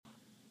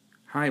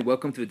Hi,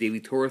 welcome to the Daily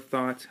Torah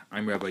Thought.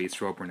 I'm Rabbi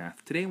Yisrael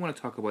Bernath. Today I want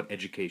to talk about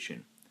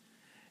education.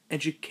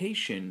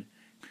 Education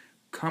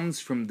comes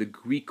from the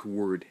Greek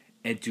word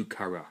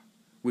edukara,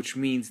 which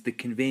means the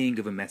conveying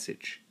of a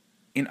message.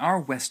 In our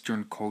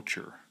Western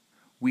culture,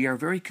 we are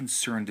very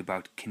concerned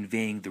about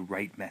conveying the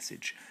right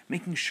message,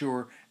 making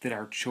sure that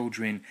our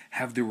children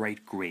have the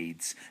right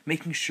grades,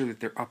 making sure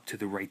that they're up to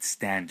the right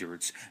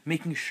standards,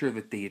 making sure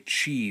that they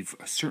achieve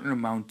a certain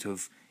amount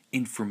of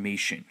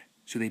information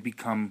so they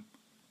become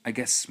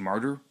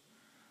smarter,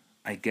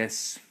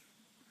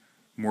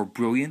 more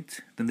brilliant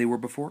than they were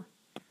before.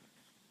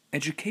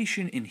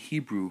 Education in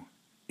Hebrew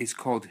is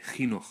called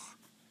chinuch.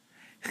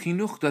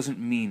 Chinuch doesn't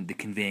mean the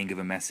conveying of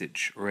a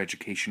message or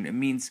education, it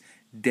means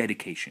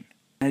dedication.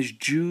 As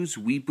Jews,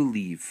 we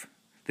believe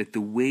that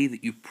the way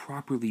that you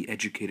properly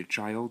educate a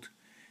child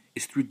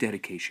is through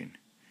dedication,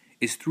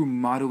 is through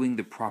modeling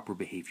the proper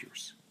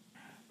behaviors.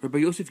 Rabbi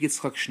Yosef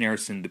Yitzchak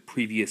Schneerson, the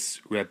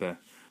previous Rebbe,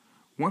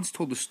 once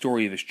told the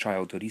story of his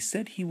childhood. He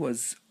said he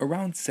was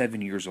around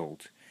 7 years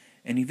old,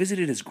 and he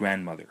visited his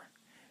grandmother,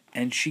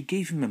 and she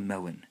gave him a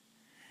melon.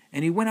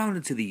 And he went out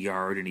into the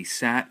yard, and he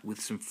sat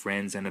with some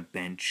friends on a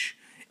bench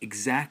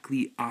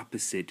exactly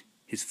opposite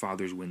his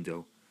father's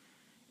window,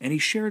 and he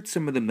shared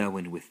some of the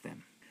melon with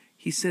them.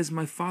 He says,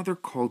 "My father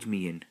called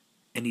me in,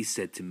 and he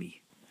said to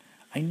me,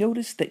 'I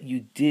noticed that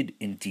you did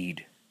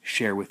indeed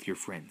share with your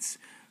friends,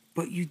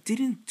 but you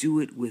didn't do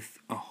it with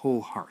a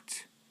whole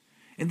heart.'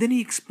 And then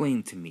he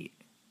explained to me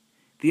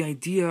the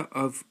idea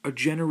of a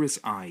generous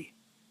eye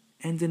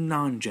and a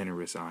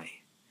non-generous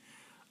eye.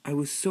 I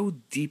was so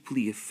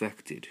deeply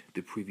affected,"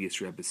 the previous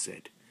Rebbe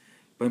said,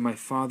 "by my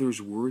father's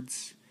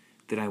words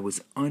that I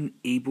was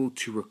unable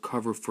to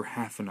recover for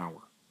half an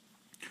hour.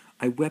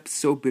 I wept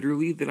so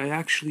bitterly that I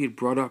actually had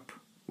brought up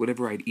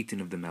whatever I'd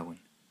eaten of the melon."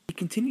 He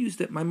continues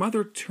that my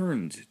mother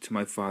turned to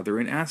my father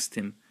and asked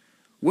him,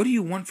 "What do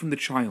you want from the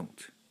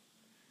child?"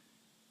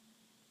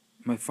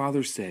 My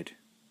father said,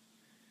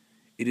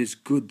 "It is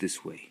good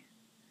this way.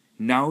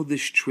 Now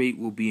this trait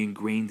will be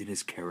ingrained in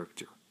his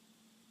character."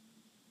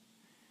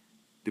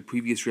 The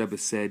previous Rebbe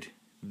said,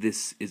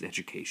 this is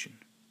education.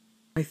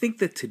 I think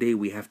that today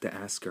we have to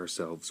ask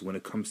ourselves, when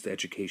it comes to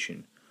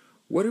education,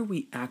 what are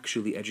we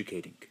actually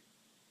educating?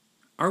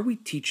 Are we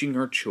teaching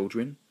our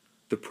children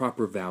the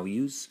proper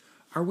values?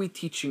 Are we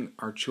teaching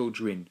our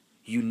children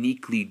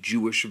uniquely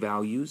Jewish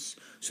values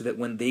so that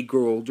when they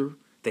grow older,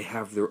 they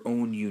have their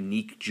own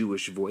unique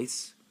Jewish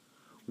voice?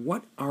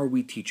 What are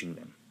we teaching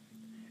them?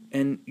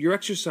 And your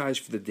exercise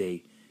for the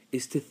day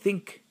is to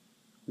think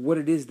what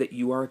it is that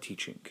you are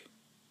teaching,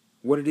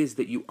 what it is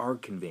that you are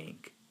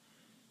conveying,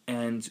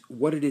 and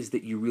what it is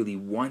that you really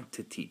want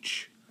to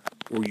teach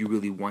or you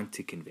really want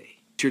to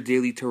convey. It's your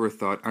Daily Torah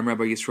Thought. I'm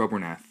Rabbi Yisrael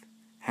Bernath.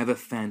 Have a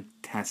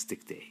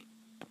fantastic day.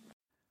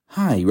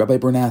 Hi, Rabbi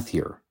Bernath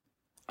here.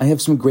 I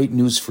have some great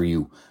news for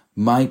you.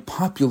 My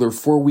popular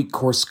 4-week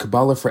course,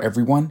 Kabbalah for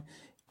Everyone,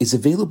 is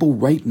available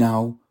right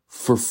now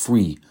for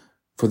free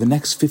for the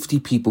next 50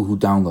 people who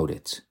download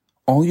it.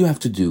 All you have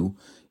to do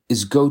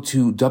is go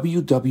to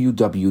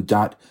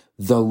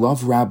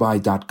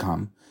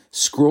www.theloverabbi.com,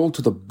 scroll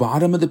to the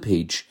bottom of the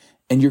page,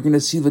 and you're going to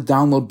see the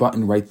download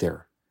button right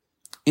there.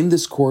 In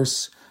this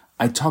course,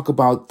 I talk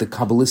about the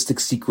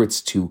Kabbalistic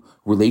secrets to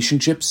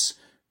relationships,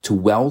 to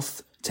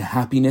wealth, to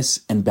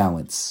happiness, and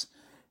balance.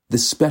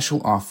 This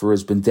special offer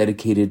has been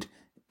dedicated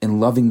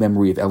in loving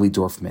memory of Ellie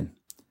Dorfman.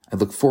 I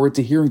look forward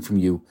to hearing from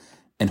you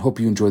and hope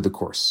you enjoy the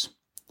course.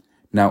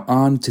 Now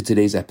on to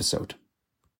today's episode.